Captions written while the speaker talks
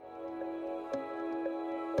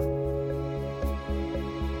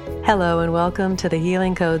Hello and welcome to the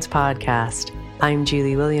Healing Codes podcast. I'm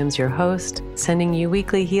Julie Williams, your host, sending you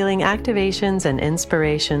weekly healing activations and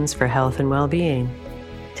inspirations for health and well-being.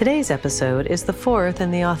 Today's episode is the fourth in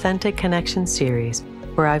the Authentic Connection series,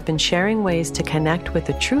 where I've been sharing ways to connect with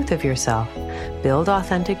the truth of yourself, build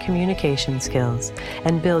authentic communication skills,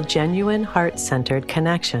 and build genuine heart-centered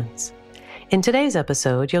connections. In today's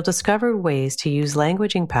episode, you'll discover ways to use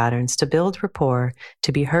languaging patterns to build rapport,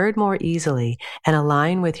 to be heard more easily, and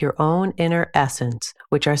align with your own inner essence,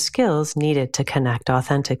 which are skills needed to connect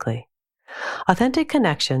authentically. Authentic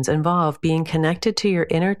connections involve being connected to your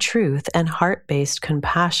inner truth and heart-based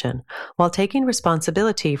compassion, while taking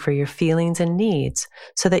responsibility for your feelings and needs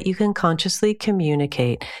so that you can consciously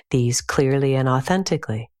communicate these clearly and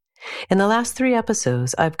authentically. In the last 3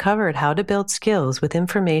 episodes, I've covered how to build skills with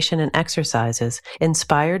information and exercises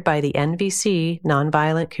inspired by the NVC,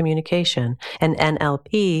 Nonviolent Communication, and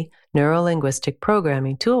NLP, Neuro-Linguistic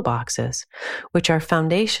Programming toolboxes, which are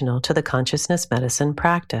foundational to the consciousness medicine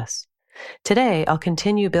practice. Today, I'll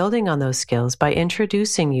continue building on those skills by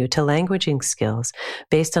introducing you to languaging skills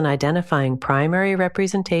based on identifying primary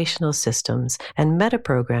representational systems and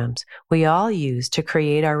metaprograms we all use to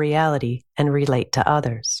create our reality and relate to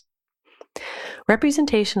others.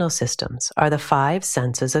 Representational systems are the 5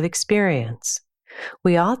 senses of experience.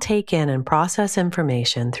 We all take in and process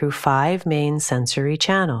information through 5 main sensory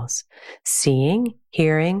channels: seeing,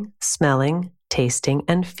 hearing, smelling, tasting,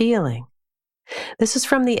 and feeling. This is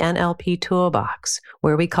from the NLP toolbox,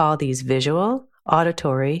 where we call these visual,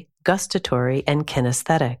 auditory, gustatory, and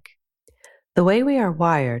kinesthetic. The way we are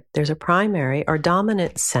wired, there's a primary or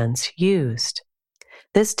dominant sense used.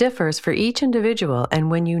 This differs for each individual,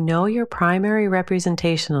 and when you know your primary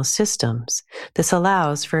representational systems, this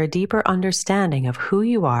allows for a deeper understanding of who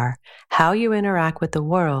you are, how you interact with the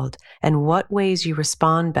world, and what ways you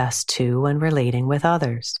respond best to when relating with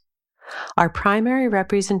others. Our primary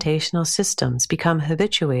representational systems become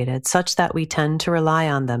habituated such that we tend to rely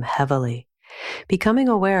on them heavily. Becoming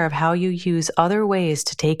aware of how you use other ways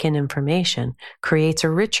to take in information creates a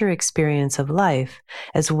richer experience of life,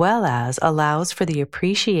 as well as allows for the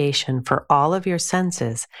appreciation for all of your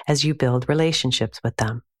senses as you build relationships with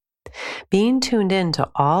them. Being tuned in to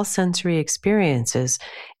all sensory experiences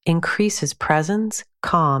increases presence,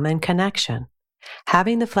 calm, and connection.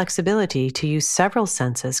 Having the flexibility to use several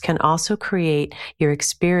senses can also create your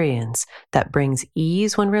experience that brings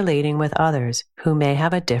ease when relating with others who may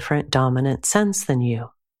have a different dominant sense than you.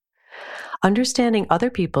 Understanding other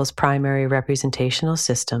people's primary representational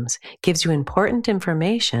systems gives you important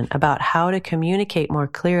information about how to communicate more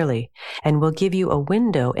clearly and will give you a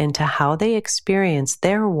window into how they experience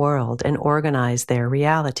their world and organize their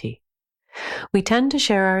reality. We tend to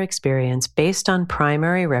share our experience based on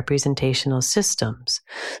primary representational systems,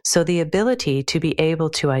 so the ability to be able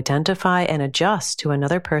to identify and adjust to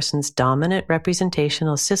another person's dominant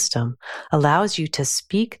representational system allows you to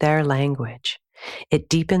speak their language. It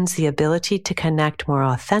deepens the ability to connect more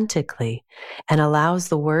authentically and allows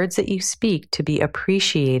the words that you speak to be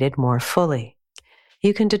appreciated more fully.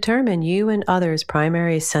 You can determine you and others'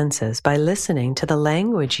 primary senses by listening to the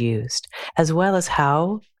language used, as well as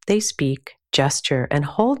how they speak, gesture, and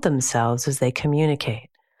hold themselves as they communicate.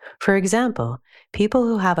 For example, people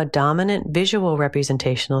who have a dominant visual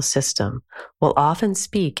representational system will often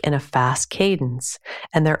speak in a fast cadence,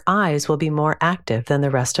 and their eyes will be more active than the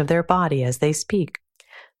rest of their body as they speak.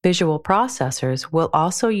 Visual processors will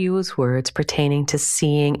also use words pertaining to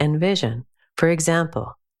seeing and vision. For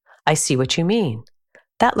example, I see what you mean.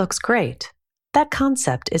 That looks great. That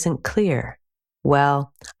concept isn't clear.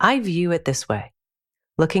 Well, I view it this way.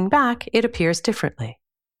 Looking back, it appears differently.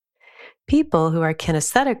 People who are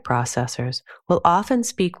kinesthetic processors will often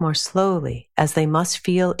speak more slowly as they must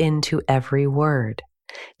feel into every word.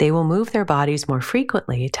 They will move their bodies more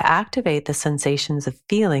frequently to activate the sensations of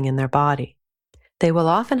feeling in their body. They will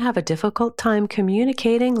often have a difficult time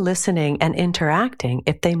communicating, listening, and interacting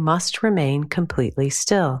if they must remain completely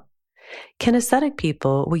still. Kinesthetic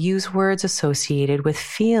people will use words associated with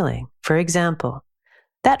feeling. For example,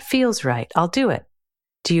 that feels right, I'll do it.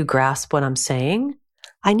 Do you grasp what I'm saying?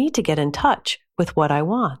 I need to get in touch with what I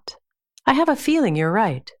want. I have a feeling you're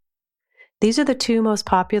right. These are the 2 most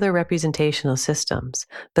popular representational systems,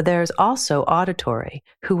 but there's also auditory,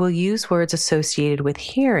 who will use words associated with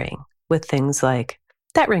hearing, with things like,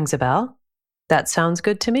 that rings a bell. That sounds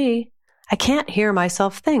good to me. I can't hear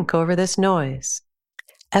myself think over this noise.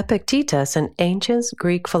 Epictetus, an ancient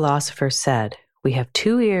Greek philosopher, said, we have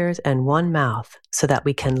 2 ears and 1 mouth so that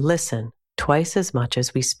we can listen twice as much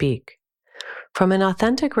as we speak. From an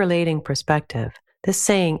authentic relating perspective, this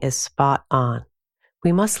saying is spot on.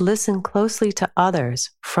 We must listen closely to others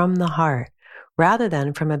from the heart rather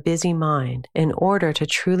than from a busy mind in order to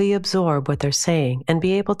truly absorb what they're saying and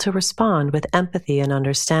be able to respond with empathy and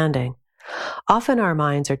understanding. Often our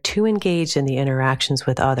minds are too engaged in the interactions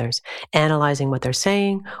with others, analyzing what they're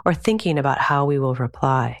saying or thinking about how we will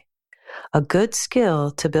reply. A good skill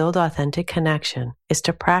to build authentic connection is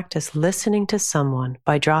to practice listening to someone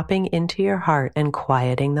by dropping into your heart and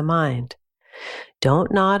quieting the mind.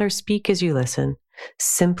 Don't nod or speak as you listen.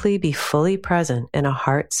 Simply be fully present in a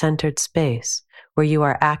heart-centered space where you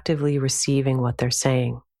are actively receiving what they're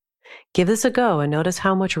saying. Give this a go and notice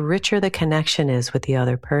how much richer the connection is with the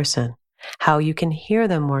other person, how you can hear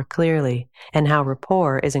them more clearly, and how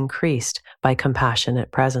rapport is increased by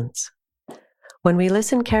compassionate presence. When we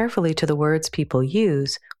listen carefully to the words people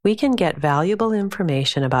use, we can get valuable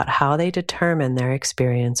information about how they determine their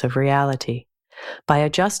experience of reality. By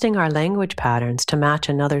adjusting our language patterns to match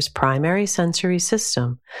another's primary sensory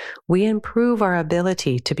system, we improve our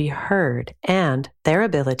ability to be heard and their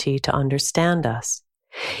ability to understand us.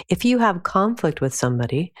 If you have conflict with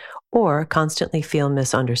somebody or constantly feel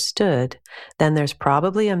misunderstood, then there's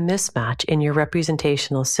probably a mismatch in your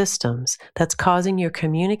representational systems that's causing your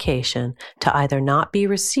communication to either not be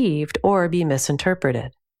received or be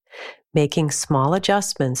misinterpreted. Making small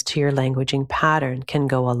adjustments to your languaging pattern can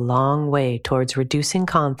go a long way towards reducing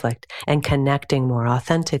conflict and connecting more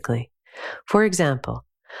authentically. For example,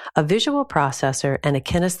 a visual processor and a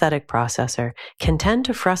kinesthetic processor can tend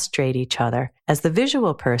to frustrate each other as the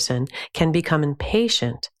visual person can become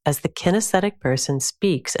impatient as the kinesthetic person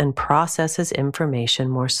speaks and processes information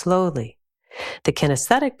more slowly. The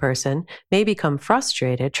kinesthetic person may become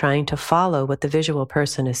frustrated trying to follow what the visual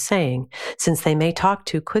person is saying, since they may talk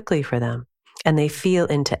too quickly for them, and they feel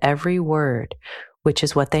into every word, which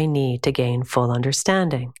is what they need to gain full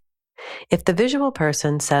understanding. If the visual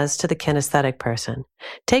person says to the kinesthetic person,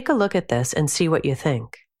 "Take a look at this and see what you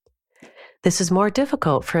think," this is more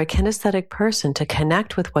difficult for a kinesthetic person to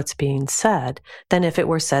connect with what's being said than if it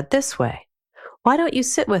were said this way. "Why don't you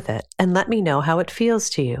sit with it and let me know how it feels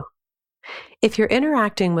to you?" If you're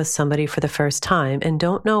interacting with somebody for the first time and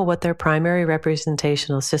don't know what their primary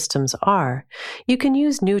representational systems are, you can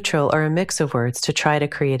use neutral or a mix of words to try to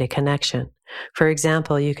create a connection. For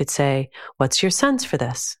example, you could say, "What's your sense for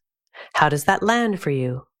this? How does that land for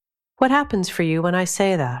you? What happens for you when I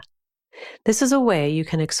say that?" This is a way you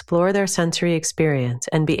can explore their sensory experience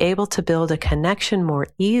and be able to build a connection more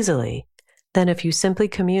easily than if you simply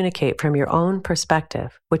communicate from your own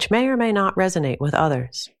perspective, which may or may not resonate with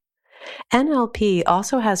others. NLP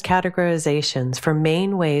also has categorizations for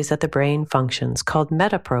main ways that the brain functions called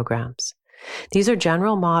metaprograms. These are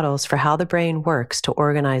general models for how the brain works to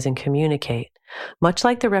organize and communicate. Much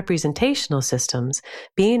like the representational systems,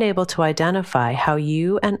 being able to identify how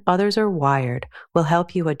you and others are wired will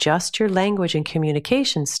help you adjust your language and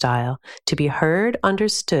communication style to be heard,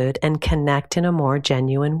 understood, and connect in a more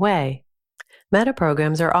genuine way.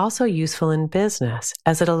 Metaprograms are also useful in business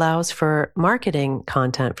as it allows for marketing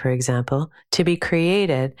content, for example, to be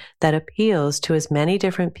created that appeals to as many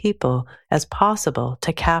different people as possible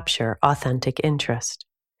to capture authentic interest.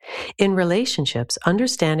 In relationships,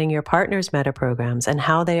 understanding your partner's metaprograms and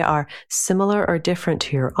how they are similar or different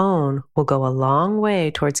to your own will go a long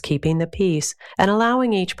way towards keeping the peace and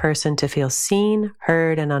allowing each person to feel seen,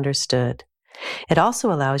 heard, and understood. It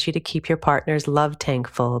also allows you to keep your partner's love tank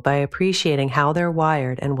full by appreciating how they're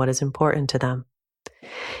wired and what is important to them.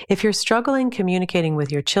 If you're struggling communicating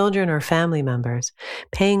with your children or family members,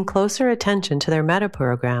 paying closer attention to their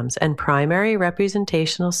metaprograms and primary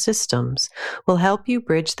representational systems will help you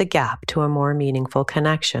bridge the gap to a more meaningful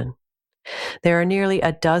connection. There are nearly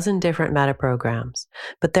a dozen different metaprograms,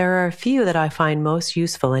 but there are a few that I find most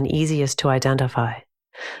useful and easiest to identify.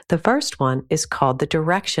 The first one is called the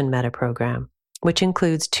direction metaprogram, which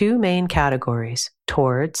includes two main categories,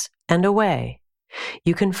 towards and away.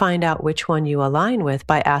 You can find out which one you align with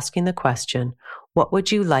by asking the question, what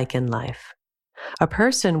would you like in life? A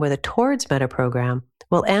person with a towards metaprogram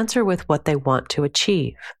will answer with what they want to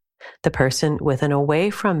achieve. The person with an away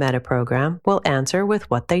from metaprogram will answer with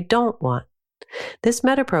what they don't want. This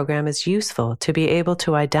metaprogram is useful to be able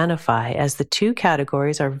to identify as the two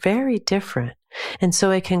categories are very different, and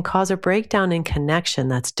so it can cause a breakdown in connection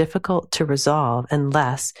that's difficult to resolve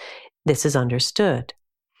unless this is understood.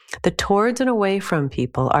 The towards and away from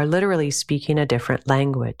people are literally speaking a different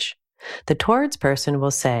language. The towards person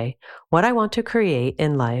will say, what I want to create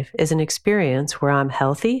in life is an experience where I'm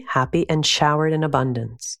healthy, happy, and showered in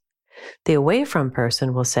abundance. The away from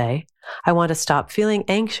person will say, I want to stop feeling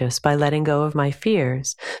anxious by letting go of my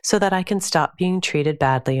fears so that I can stop being treated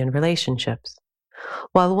badly in relationships.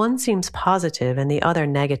 While one seems positive and the other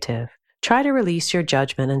negative, try to release your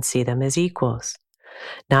judgment and see them as equals.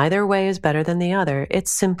 Neither way is better than the other.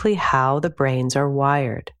 It's simply how the brains are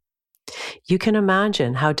wired. You can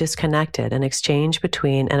imagine how disconnected an exchange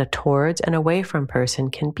between and a towards and away from person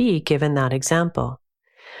can be given that example.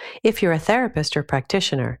 If you're a therapist or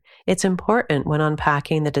practitioner, it's important when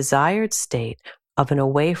unpacking the desired state of an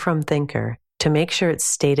away from thinker to make sure it's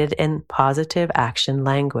stated in positive action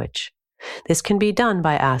language. This can be done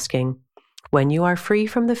by asking, when you are free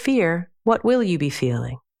from the fear, what will you be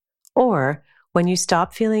feeling? Or, when you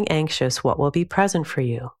stop feeling anxious, what will be present for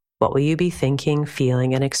you? What will you be thinking,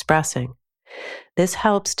 feeling, and expressing? This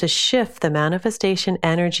helps to shift the manifestation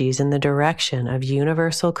energies in the direction of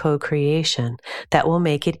universal co-creation that will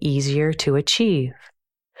make it easier to achieve.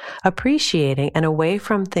 Appreciating an away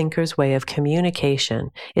from thinker's way of communication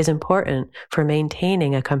is important for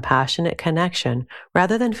maintaining a compassionate connection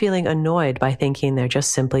rather than feeling annoyed by thinking they're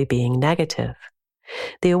just simply being negative.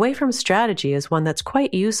 The away from strategy is one that's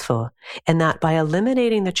quite useful in that by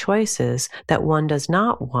eliminating the choices that one does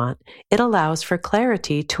not want, it allows for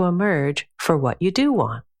clarity to emerge for what you do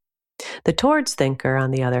want. The towards thinker,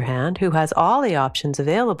 on the other hand, who has all the options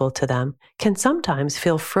available to them, can sometimes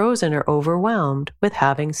feel frozen or overwhelmed with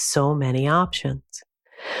having so many options.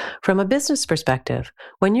 From a business perspective,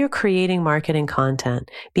 when you're creating marketing content,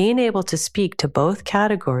 being able to speak to both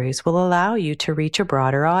categories will allow you to reach a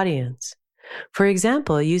broader audience. For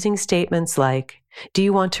example, using statements like, do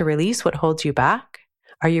you want to release what holds you back?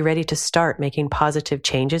 Are you ready to start making positive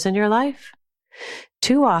changes in your life?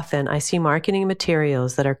 Too often, I see marketing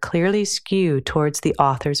materials that are clearly skewed towards the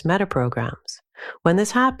author's metaprograms. When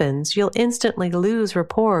this happens, you'll instantly lose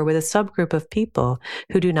rapport with a subgroup of people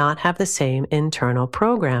who do not have the same internal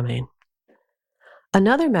programming.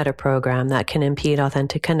 Another metaprogram that can impede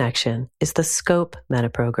authentic connection is the scope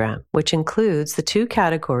metaprogram, which includes the two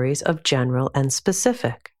categories of general and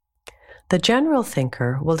specific. The general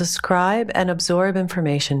thinker will describe and absorb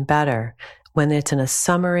information better when it's in a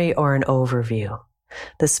summary or an overview.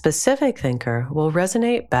 The specific thinker will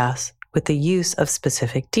resonate best with the use of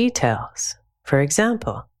specific details. For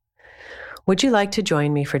example, would you like to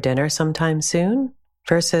join me for dinner sometime soon?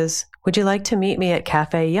 Versus, would you like to meet me at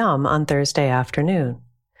Cafe Yum on Thursday afternoon?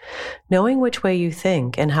 Knowing which way you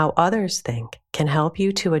think and how others think can help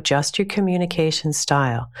you to adjust your communication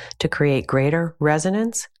style to create greater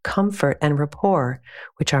resonance, comfort, and rapport,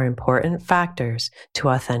 which are important factors to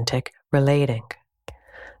authentic relating.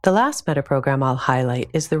 The last metaprogram I'll highlight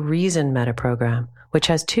is the reason metaprogram, which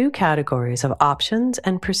has two categories of options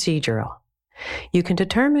and procedural. You can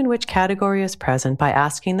determine which category is present by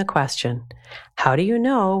asking the question, how do you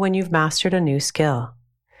know when you've mastered a new skill?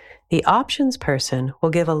 The options person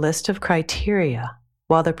will give a list of criteria,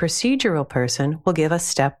 while the procedural person will give a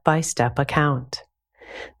step-by-step account.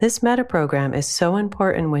 This metaprogram is so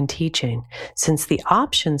important when teaching, since the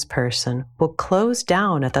options person will close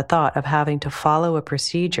down at the thought of having to follow a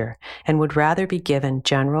procedure and would rather be given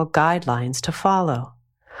general guidelines to follow.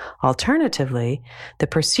 Alternatively, the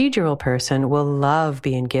procedural person will love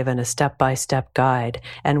being given a step-by-step guide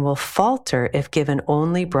and will falter if given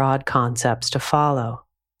only broad concepts to follow.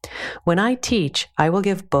 When I teach, I will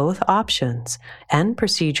give both options and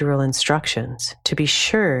procedural instructions to be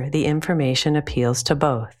sure the information appeals to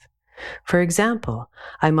both. For example,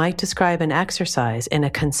 I might describe an exercise in a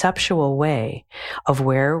conceptual way of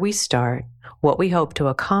where we start, what we hope to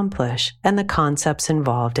accomplish, and the concepts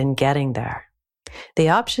involved in getting there. The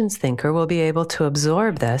options thinker will be able to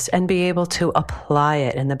absorb this and be able to apply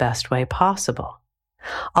it in the best way possible.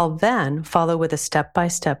 I'll then follow with a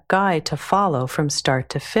step-by-step guide to follow from start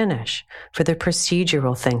to finish for the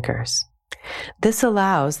procedural thinkers. This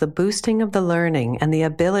allows the boosting of the learning and the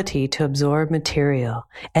ability to absorb material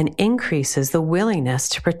and increases the willingness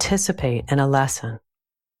to participate in a lesson.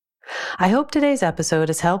 I hope today's episode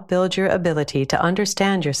has helped build your ability to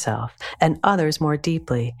understand yourself and others more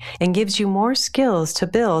deeply and gives you more skills to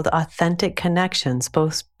build authentic connections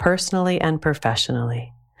both personally and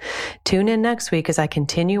professionally. Tune in next week as I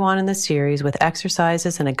continue on in the series with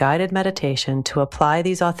exercises and a guided meditation to apply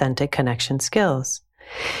these authentic connection skills.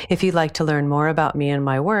 If you'd like to learn more about me and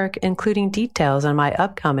my work, including details on my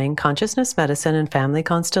upcoming Consciousness Medicine and Family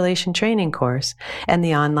Constellation Training course and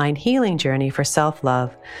the online healing journey for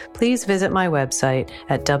self-love, please visit my website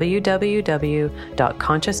at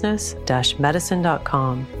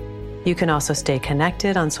www.consciousness-medicine.com. You can also stay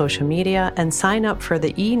connected on social media and sign up for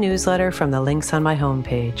the e-newsletter from the links on my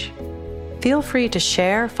homepage. Feel free to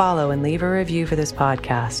share, follow, and leave a review for this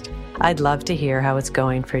podcast. I'd love to hear how it's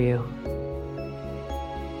going for you.